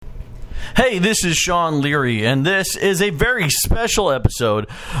Hey, this is Sean Leary, and this is a very special episode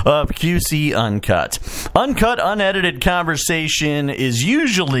of QC Uncut. Uncut, unedited conversation is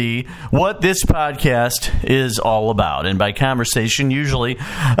usually what this podcast is all about. And by conversation, usually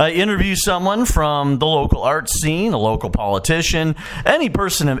I interview someone from the local arts scene, a local politician, any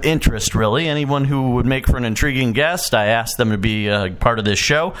person of interest, really, anyone who would make for an intriguing guest. I ask them to be part of this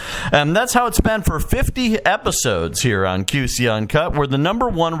show. And that's how it's been for 50 episodes here on QC Uncut. We're the number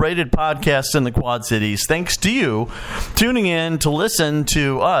one rated podcast in the Quad Cities, thanks to you tuning in to listen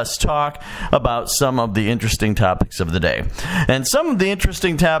to us talk about some of the interesting topics of the day. And some of the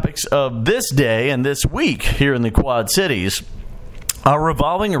interesting topics of this day and this week here in the Quad Cities are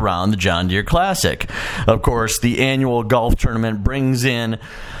revolving around the John Deere Classic. Of course, the annual golf tournament brings in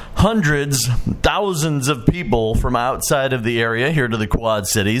hundreds, thousands of people from outside of the area here to the Quad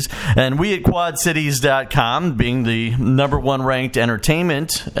Cities. And we at QuadCities.com, being the number one ranked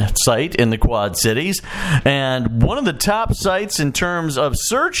entertainment site in the Quad Cities, and one of the top sites in terms of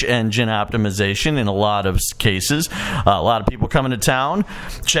search engine optimization in a lot of cases. A lot of people coming to town,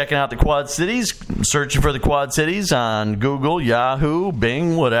 checking out the Quad Cities, searching for the Quad Cities on Google, Yahoo,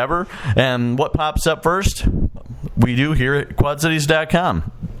 Bing, whatever. And what pops up first? We do here at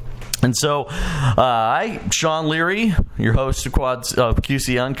QuadCities.com. And so, I, Sean Leary, your host of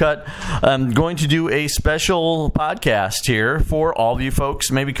QC Uncut, I'm going to do a special podcast here for all of you folks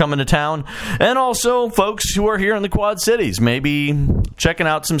maybe coming to town, and also folks who are here in the Quad Cities, maybe checking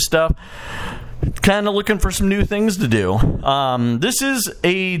out some stuff, kind of looking for some new things to do. This is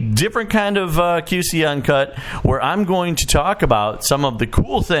a different kind of QC Uncut, where I'm going to talk about some of the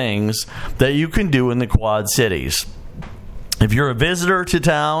cool things that you can do in the Quad Cities. If you're a visitor to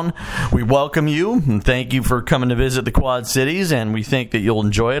town, we welcome you and thank you for coming to visit the Quad Cities, and we think that you'll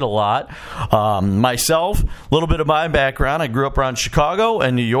enjoy it a lot. Myself, a little bit of my background, I grew up around Chicago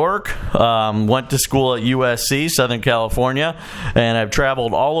and New York, went to school at USC, Southern California, and I've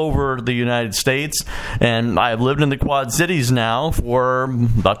traveled all over the United States, and I've lived in the Quad Cities now for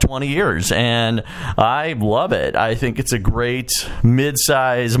about 20 years, and I love it. I think it's a great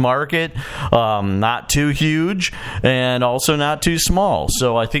mid-size market, not too huge, and also not too small.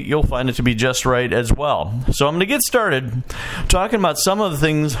 So I think you'll find it to be just right as well. So I'm going to get started talking about some of the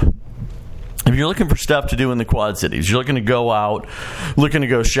things. If you're looking for stuff to do in the Quad Cities, you're looking to go out, looking to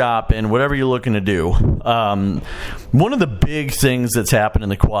go shop, and whatever you're looking to do. One of the big things that's happened in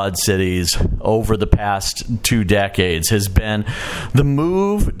the Quad Cities over the past 2 decades has been the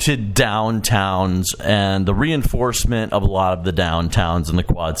move to downtowns and the reinforcement of a lot of the downtowns in the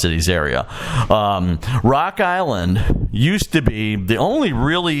Quad Cities area. Rock Island used to be the only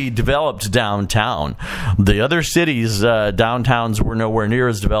really developed downtown. The other cities' downtowns were nowhere near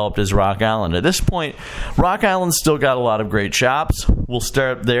as developed as Rock Island. At this point, Rock Island's still got a lot of great shops. We'll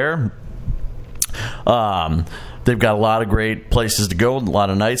start there. They've got a lot of great places to go, a lot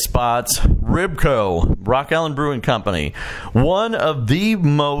of nice spots. Ribco, Rock Island Brewing Company, one of the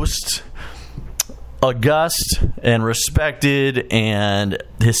most august and respected and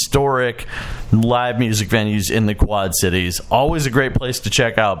historic live music venues in the Quad Cities. Always a great place to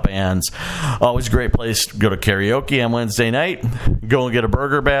check out bands. Always a great place to go to karaoke on Wednesday night. Go and get a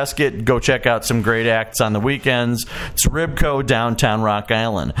burger basket. Go check out some great acts on the weekends. It's Ribco, downtown Rock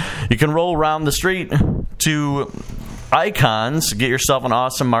Island. You can roll around the street to Icons, get yourself an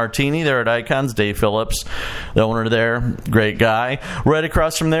awesome martini there at Icons. Dave Phillips, the owner there, great guy. Right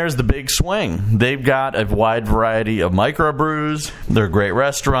across from there is the Big Swing. They've got a wide variety of microbrews. They're a great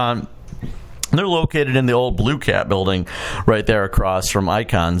restaurant. They're located in the old Blue Cat building right there across from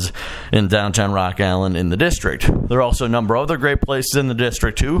Icons in downtown Rock Island in the district. There are also a number of other great places in the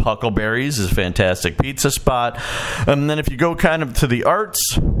district too. Huckleberry's is a fantastic pizza spot. And then if you go kind of to the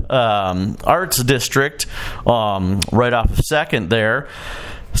arts district, right off of 2nd there,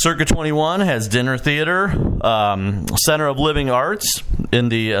 Circa 21 has Dinner Theater, Center of Living Arts in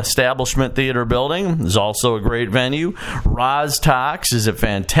the Establishment Theater building is also a great venue. Roz Talks is a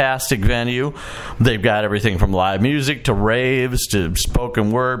fantastic venue. They've got everything from live music to raves to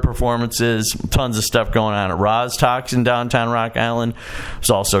spoken word performances. Tons of stuff going on at Roz Talks in downtown Rock Island. It's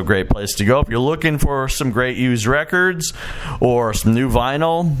also a great place to go. If you're looking for some great used records or some new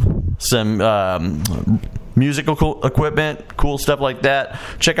vinyl, some musical equipment, cool stuff like that,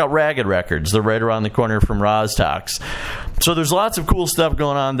 check out Ragged Records. They're right around the corner from Roz Talks. So there's lots of cool stuff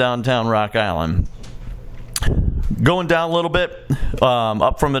going on downtown Rock Island. Going down a little bit,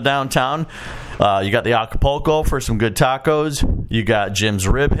 up from the downtown, You got the Acapulco for some good tacos. You got Jim's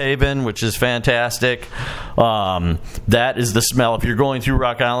Rib Haven, which is fantastic. That is the smell. If you're going through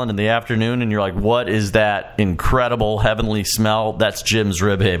Rock Island in the afternoon and you're like, what is that incredible heavenly smell? That's Jim's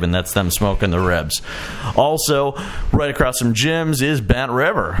Rib Haven. That's them smoking the ribs. Also, right across from Jim's is Bent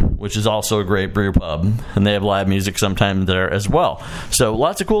River, which is also a great brew pub. And they have live music sometime there as well. So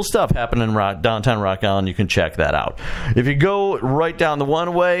lots of cool stuff happening in downtown Rock Island. You can check that out. If you go right down the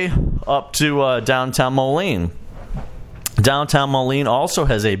one way up to downtown Moline, downtown Moline also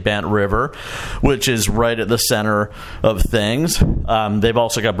has a Bent River, which is right at the center of things. They've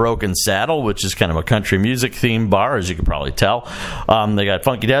also got Broken Saddle, which is kind of a country music themed bar, as you can probably tell. They got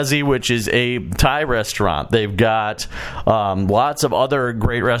Funky Desi, which is a Thai restaurant. They've got lots of other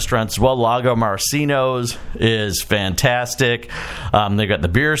great restaurants as well. Lago Marcino's is fantastic. They've got the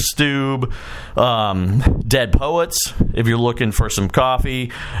Beer Stube, Dead Poets, if you're looking for some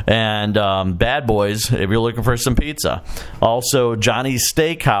coffee, and Bad Boys, if you're looking for some pizza. Also, Johnny's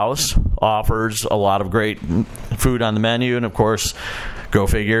Steakhouse offers a lot of great food on the menu, and of course, go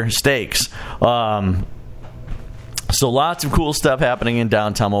figure, steaks. So lots of cool stuff happening in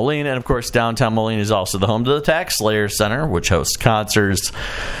downtown Moline, and of course, downtown Moline is also the home to the Tax Slayer Center, which hosts concerts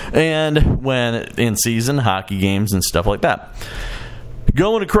and, when in season, hockey games and stuff like that.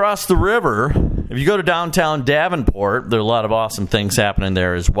 Going across the river, if you go to downtown Davenport, there are a lot of awesome things happening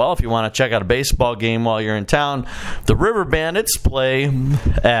there as well. If you want to check out a baseball game while you're in town, the River Bandits play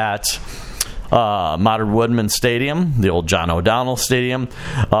at Modern Woodman Stadium, the old John O'Donnell Stadium.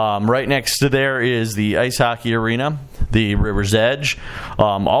 Right next to there is the ice hockey arena, the River's Edge.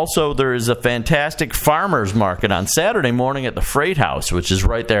 Also, there is a fantastic farmers market on Saturday morning at the Freight House, which is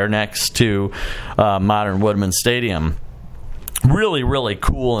right there next to Modern Woodman Stadium. Really, really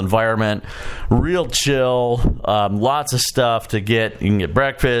cool environment, real chill, lots of stuff to get. You can get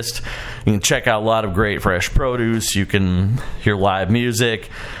breakfast, you can check out a lot of great fresh produce, you can hear live music,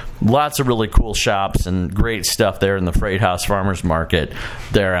 lots of really cool shops and great stuff there in the Freight House Farmers Market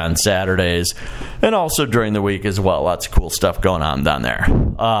there on Saturdays, and also during the week as well. Lots of cool stuff going on down there.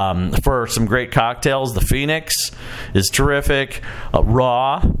 For some great cocktails, the Phoenix is terrific.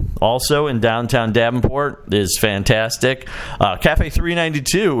 Raw, also in downtown Davenport, is fantastic. Cafe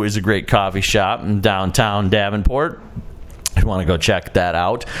 392 is a great coffee shop in downtown Davenport. If you want to go check that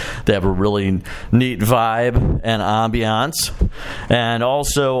out, they have a really neat vibe and ambiance. And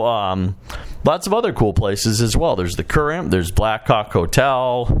also lots of other cool places as well. There's the Current, there's Black Hawk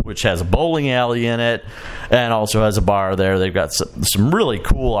Hotel, which has a bowling alley in it, and also has a bar there. They've got some really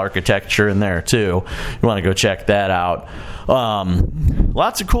cool architecture in there too. You want to go check that out.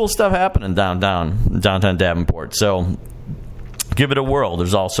 Lots of cool stuff happening downtown Davenport. So give it a whirl.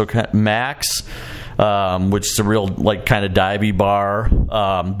 There's also Max, which is a real kind of divey bar.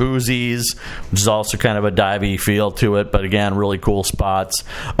 Boozies, which is also kind of a divey feel to it, but again, really cool spots.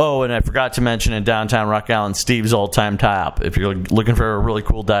 Oh, and I forgot to mention in downtown Rock Island, Steve's Old Time Top. If you're looking for a really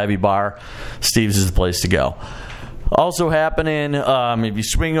cool divey bar, Steve's is the place to go. Also happening, if you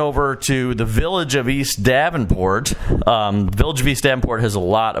swing over to the Village of East Davenport, the Village of East Davenport has a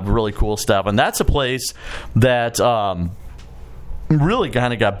lot of really cool stuff, and that's a place that really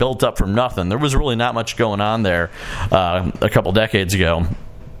kind of got built up from nothing. There was really not much going on there a couple decades ago.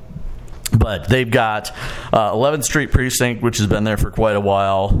 But they've got 11th Street Precinct, which has been there for quite a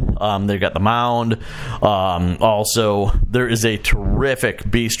while. They've got the Mound. Also, there is a terrific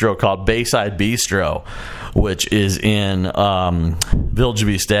bistro called Bayside Bistro, which is in Village of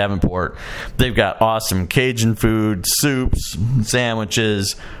East Davenport. They've got awesome Cajun food, soups,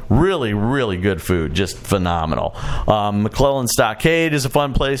 sandwiches, really, really good food, just phenomenal. McClellan Stockade is a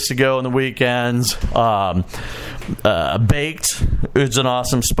fun place to go on the weekends. Baked is an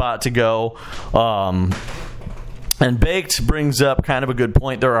awesome spot to go. And Baked brings up kind of a good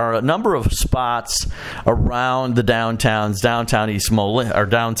point. There are a number of spots around the downtown East Moline, or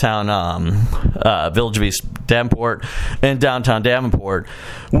downtown Village of East Davenport and downtown Davenport,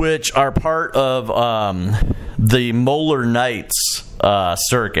 which are part of the Moeller Nights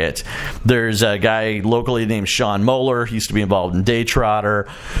circuit. There's a guy locally named Sean Moeller. He used to be involved in Day Trotter.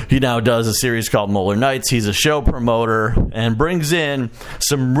 He now does a series called Moeller Nights. He's a show promoter and brings in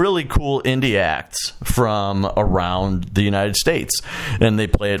some really cool indie acts from around the United States, and they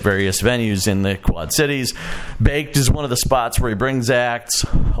play at various venues in the Quad Cities. Baked is one of the spots where he brings acts.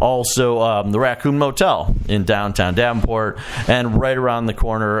 Also, the Raccoon Motel in downtown Davenport, and right around the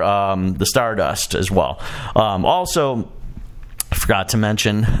corner, the Stardust as well. Also, forgot to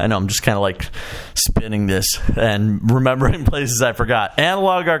mention, I know I'm just kind of like spinning this and remembering places I forgot.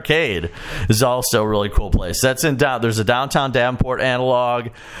 Analog Arcade is also a really cool place. That's there's a downtown Davenport Analog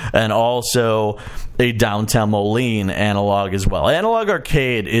and also a downtown Moline Analog as well. Analog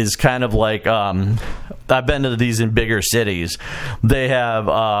Arcade is kind of like, I've been to these in bigger cities. They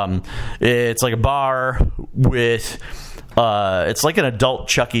have, it's like a bar with, it's like an adult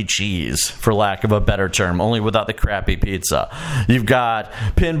Chuck E. Cheese, for lack of a better term, only without the crappy pizza. You've got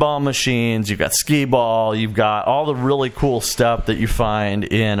pinball machines, you've got skee ball, you've got all the really cool stuff that you find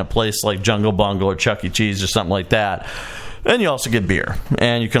in a place like Jungle Bungle or Chuck E. Cheese or something like that. And you also get beer,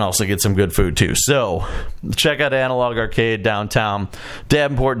 and you can also get some good food too. So check out Analog Arcade downtown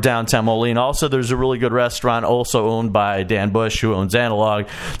Davenport, downtown Moline. Also, there's a really good restaurant also owned by Dan Bush, who owns Analog.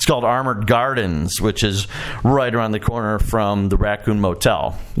 It's called Armored Gardens, which is right around the corner from the Raccoon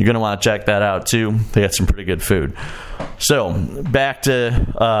Motel. You're going to want to check that out too. They got some pretty good food. So back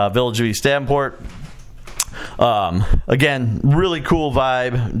to Village of East Davenport. Again, really cool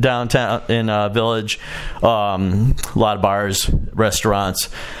vibe downtown in Village. A lot of bars, restaurants,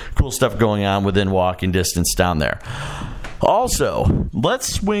 cool stuff going on within walking distance down there. Also,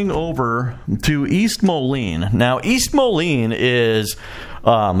 let's swing over to East Moline. Now, East Moline is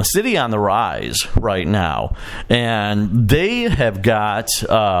a city on the rise right now, and they have got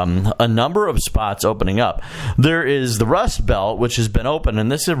a number of spots opening up. There is the Rust Belt, which has been open,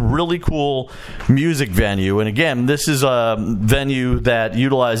 and this is a really cool music venue. And again, this is a venue that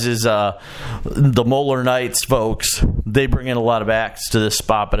utilizes the Moeller Knights folks. They bring in a lot of acts to this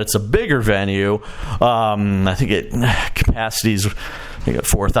spot, but it's a bigger venue. I think capacity's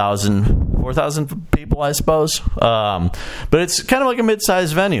 4,000 people, I suppose. But it's kind of like a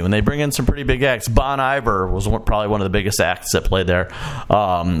mid-sized venue, and they bring in some pretty big acts. Bon Iver was probably one of the biggest acts that played there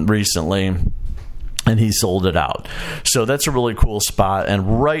recently, and he sold it out. So that's a really cool spot.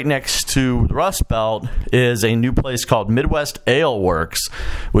 And right next to the Rust Belt is a new place called Midwest Ale Works,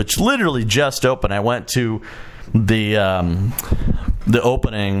 which literally just opened. I went to the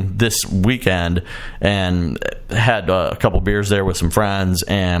opening this weekend and had a couple beers there with some friends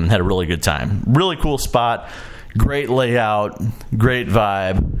and had a really good time. Really cool spot, great layout, great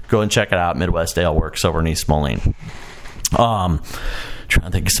vibe. Go and check it out. Midwest Ale Works over in East Moline. Trying to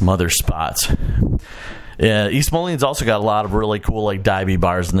think of some other spots. East Moline's also got a lot of really cool like divey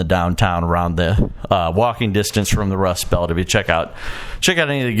bars in the downtown around the walking distance from the Rust Belt. If you check out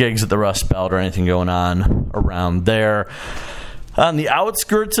any of the gigs at the Rust Belt or anything going on around there. On the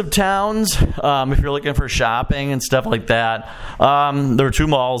outskirts of towns, if you're looking for shopping and stuff like that, there are two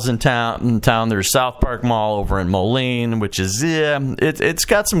malls in town. There's South Park Mall over in Moline, which is it's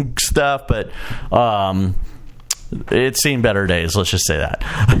got some stuff, but it's seen better days, let's just say that.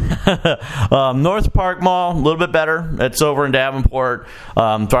 North Park Mall, a little bit better. It's over in Davenport,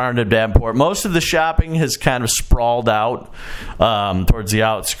 far into Davenport. Most of the shopping has kind of sprawled out towards the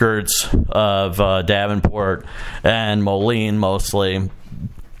outskirts of Davenport and Moline mostly,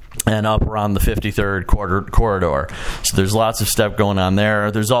 and up around the 53rd corridor. So there's lots of stuff going on there.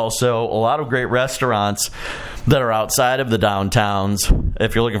 There's also a lot of great restaurants that are outside of the downtowns.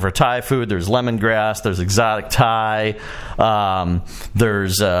 If you're looking for Thai food, there's Lemongrass, there's Exotic Thai,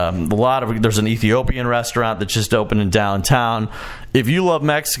 there's there's an Ethiopian restaurant that just opened in downtown. If you love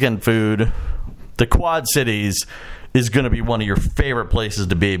Mexican food, the Quad Cities is going to be one of your favorite places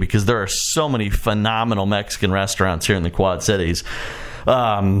to be because there are so many phenomenal Mexican restaurants here in the Quad Cities.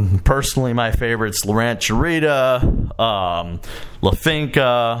 Personally, my favorites: La Rancherita, La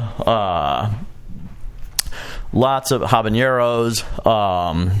Finca, lots of habaneros,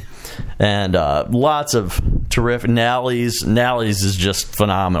 and lots of terrific. Nally's is just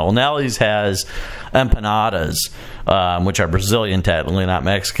phenomenal. Nally's has empanadas, which are Brazilian, technically not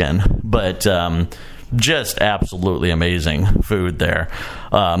Mexican, but just absolutely amazing food there.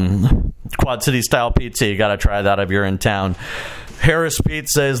 Quad City style pizza, you got to try that if you're in town. Harris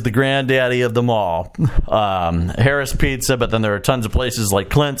Pizza is the granddaddy of them all. Harris Pizza, but then there are tons of places like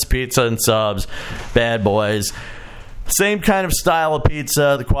Clint's Pizza and Subs, Bad Boys. Same kind of style of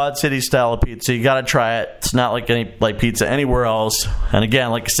pizza, the Quad City style of pizza. You got to try it. It's not like any pizza anywhere else. And again,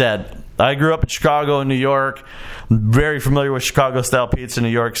 like I said, I grew up in Chicago and New York. Very familiar with Chicago style pizza, New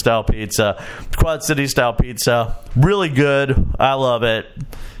York style pizza, Quad City style pizza. Really good. I love it.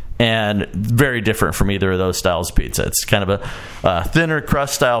 And very different from either of those styles of pizza. It's kind of a thinner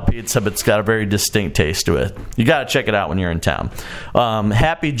crust style pizza, but it's got a very distinct taste to it. You got to check it out when you're in town.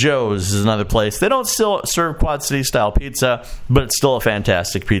 Happy Joe's is another place. They don't still serve Quad City style pizza, but it's still a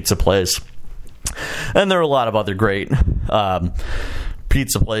fantastic pizza place. And there are a lot of other great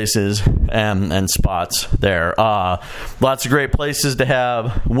pizza places and spots there. Lots of great places to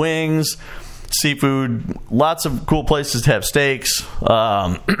have wings, seafood, lots of cool places to have steaks.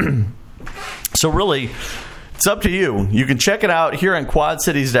 So really, it's up to you. You can check it out here on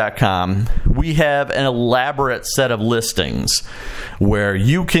quadcities.com. We have an elaborate set of listings where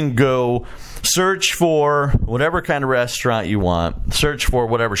you can go search for whatever kind of restaurant you want, search for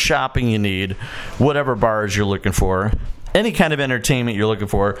whatever shopping you need, whatever bars you're looking for, any kind of entertainment you're looking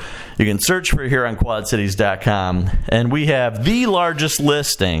for. You can search for it here on quadcities.com, and we have the largest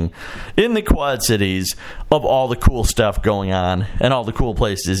listing in the Quad Cities of all the cool stuff going on and all the cool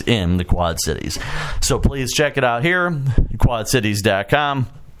places in the Quad Cities. So please check it out here, quadcities.com.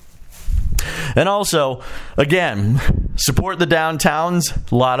 And also, again, support the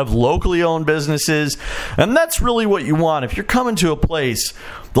downtowns, a lot of locally owned businesses, and that's really what you want. If you're coming to a place,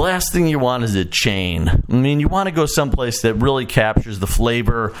 the last thing you want is a chain. I mean, you want to go someplace that really captures the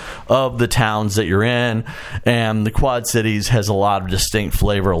flavor of the towns that you're in, and the Quad Cities has a lot of distinct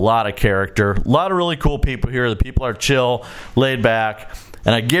flavor, a lot of character, a lot of really cool people here. The people are chill, laid back,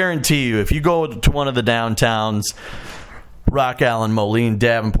 and I guarantee you, if you go to one of the downtowns, Rock Island, Moline,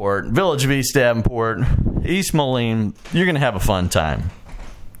 Davenport, Village of East Davenport, East Moline, you're going to have a fun time.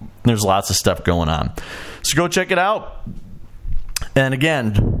 There's lots of stuff going on. So go check it out. And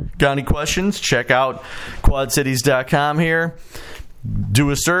again, got any questions? Check out quadcities.com here. Do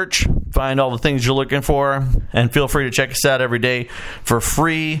a search, find all the things you're looking for, and feel free to check us out every day for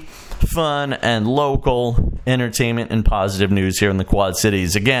free, fun, and local entertainment and positive news here in the Quad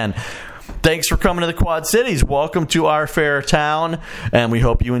Cities. Again, thanks for coming to the Quad Cities. Welcome to our fair town, and we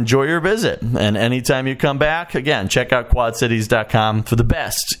hope you enjoy your visit. And anytime you come back, again, check out quadcities.com for the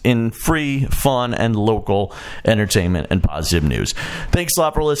best in free, fun, and local entertainment and positive news. Thanks a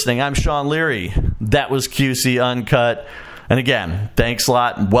lot for listening. I'm Sean Leary. That was QC Uncut. And again, thanks a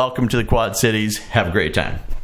lot. Welcome to the Quad Cities. Have a great time.